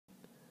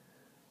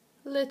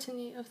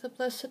Litany of the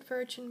Blessed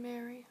Virgin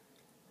Mary.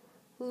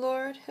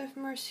 Lord, have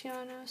mercy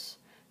on us.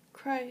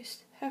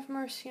 Christ, have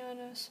mercy on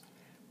us.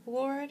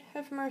 Lord,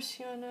 have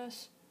mercy on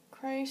us.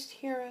 Christ,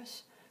 hear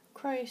us.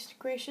 Christ,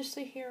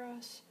 graciously hear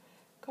us.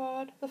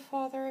 God, the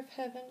Father of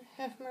heaven,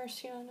 have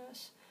mercy on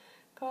us.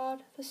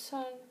 God, the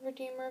Son,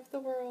 Redeemer of the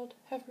world,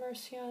 have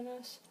mercy on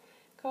us.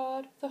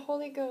 God, the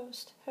Holy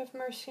Ghost, have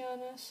mercy on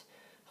us.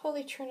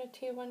 Holy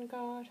Trinity, one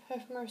God,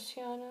 have mercy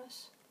on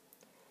us.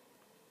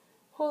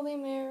 Holy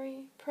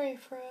Mary, pray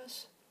for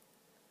us.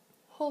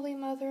 Holy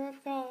Mother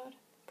of God,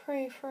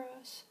 pray for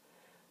us.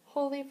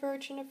 Holy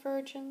Virgin of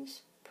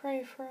Virgins,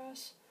 pray for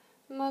us.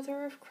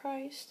 Mother of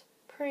Christ,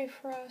 pray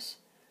for us.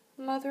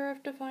 Mother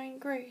of divine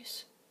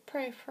grace,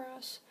 pray for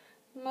us.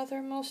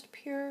 Mother most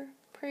pure,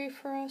 pray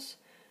for us.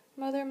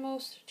 Mother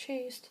most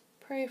chaste,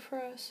 pray for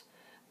us.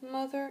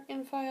 Mother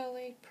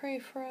inviolate, pray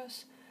for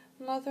us.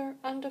 Mother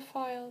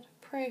undefiled,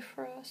 pray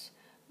for us.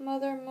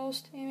 Mother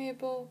most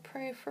amiable,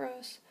 pray for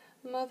us.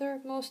 Mother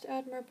most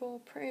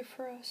admirable, pray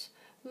for us.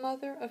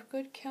 Mother of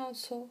good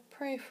counsel,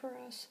 pray for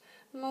us.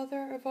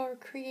 Mother of our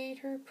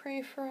Creator,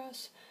 pray for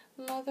us.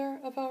 Mother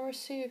of our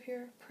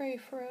Savior, pray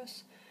for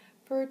us.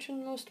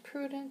 Virgin most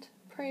prudent,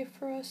 pray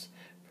for us.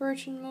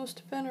 Virgin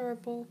most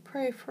venerable,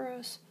 pray for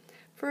us.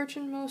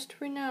 Virgin most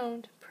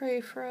renowned, pray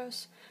for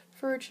us.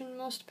 Virgin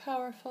most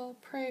powerful,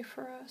 pray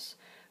for us.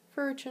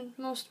 Virgin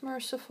most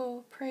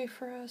merciful, pray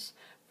for us.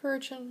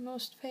 Virgin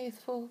most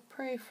faithful,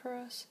 pray for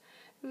us.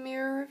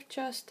 Mirror of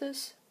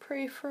justice,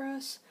 pray for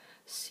us.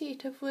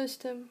 Seat of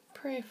wisdom,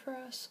 pray for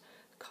us.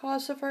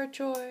 Cause of our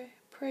joy,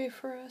 pray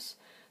for us.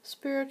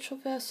 Spiritual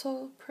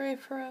vessel, pray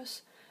for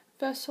us.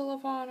 Vessel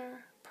of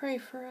honor, pray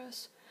for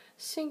us.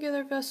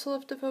 Singular vessel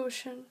of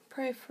devotion,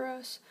 pray for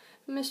us.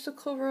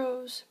 Mystical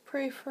rose,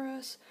 pray for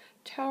us.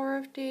 Tower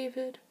of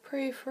David,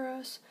 pray for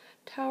us.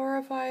 Tower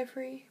of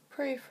ivory,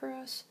 pray for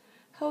us.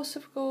 House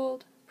of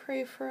gold,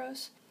 pray for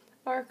us.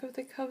 Ark of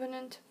the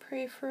covenant,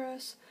 pray for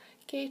us.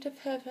 Gate of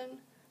heaven,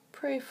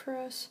 pray for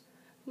us.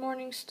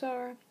 Morning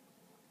star,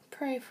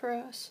 pray for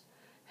us.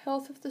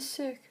 Health of the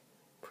sick,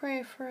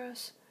 pray for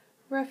us.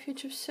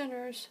 Refuge of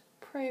sinners,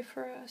 pray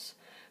for us.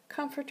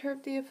 Comforter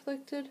of the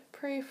afflicted,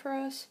 pray for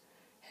us.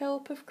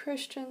 Help of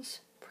Christians,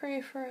 pray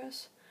for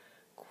us.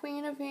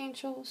 Queen of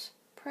angels,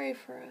 pray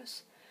for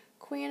us.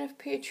 Queen of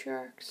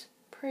patriarchs,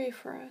 pray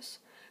for us.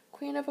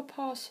 Queen of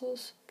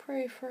apostles,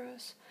 pray for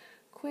us.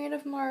 Queen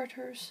of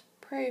martyrs,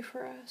 pray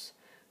for us.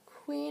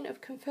 Queen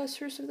of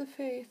confessors of the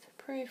faith,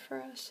 pray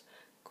for us.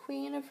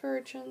 Queen of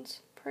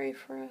virgins, pray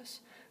for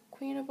us.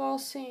 Queen of all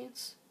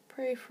saints,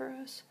 pray for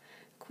us.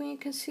 Queen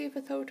conceived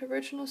without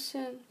original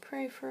sin,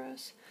 pray for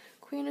us.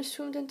 Queen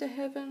assumed into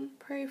heaven,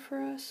 pray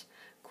for us.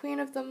 Queen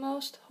of the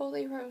most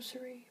holy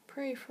rosary,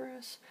 pray for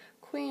us.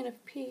 Queen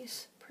of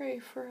peace, pray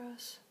for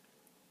us.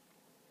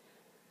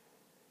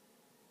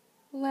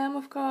 Lamb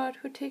of God,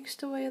 who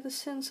takest away the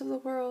sins of the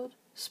world,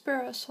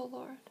 spare us, O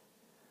Lord.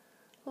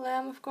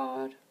 Lamb of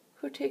God,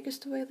 who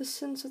takest away the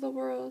sins of the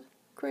world,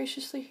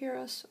 graciously hear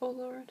us, O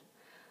Lord.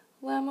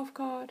 Lamb of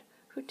God,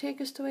 who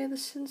takest away the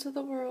sins of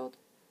the world,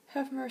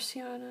 have mercy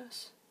on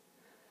us.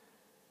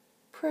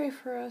 Pray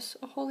for us,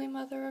 O Holy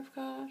Mother of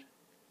God,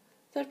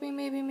 that we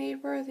may be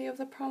made worthy of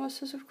the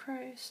promises of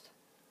Christ.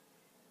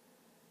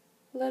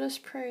 Let us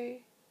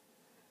pray.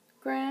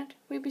 Grant,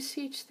 we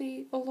beseech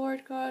thee, O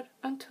Lord God,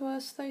 unto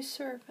us thy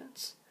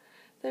servants,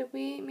 that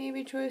we may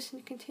rejoice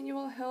in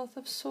continual health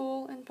of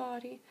soul and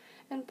body,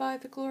 and by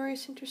the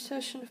glorious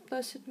intercession of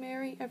Blessed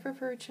Mary, ever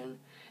Virgin,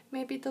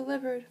 may be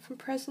delivered from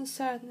present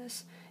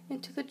sadness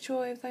into the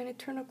joy of thine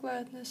eternal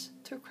gladness,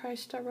 through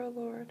Christ our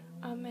Lord.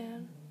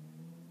 Amen.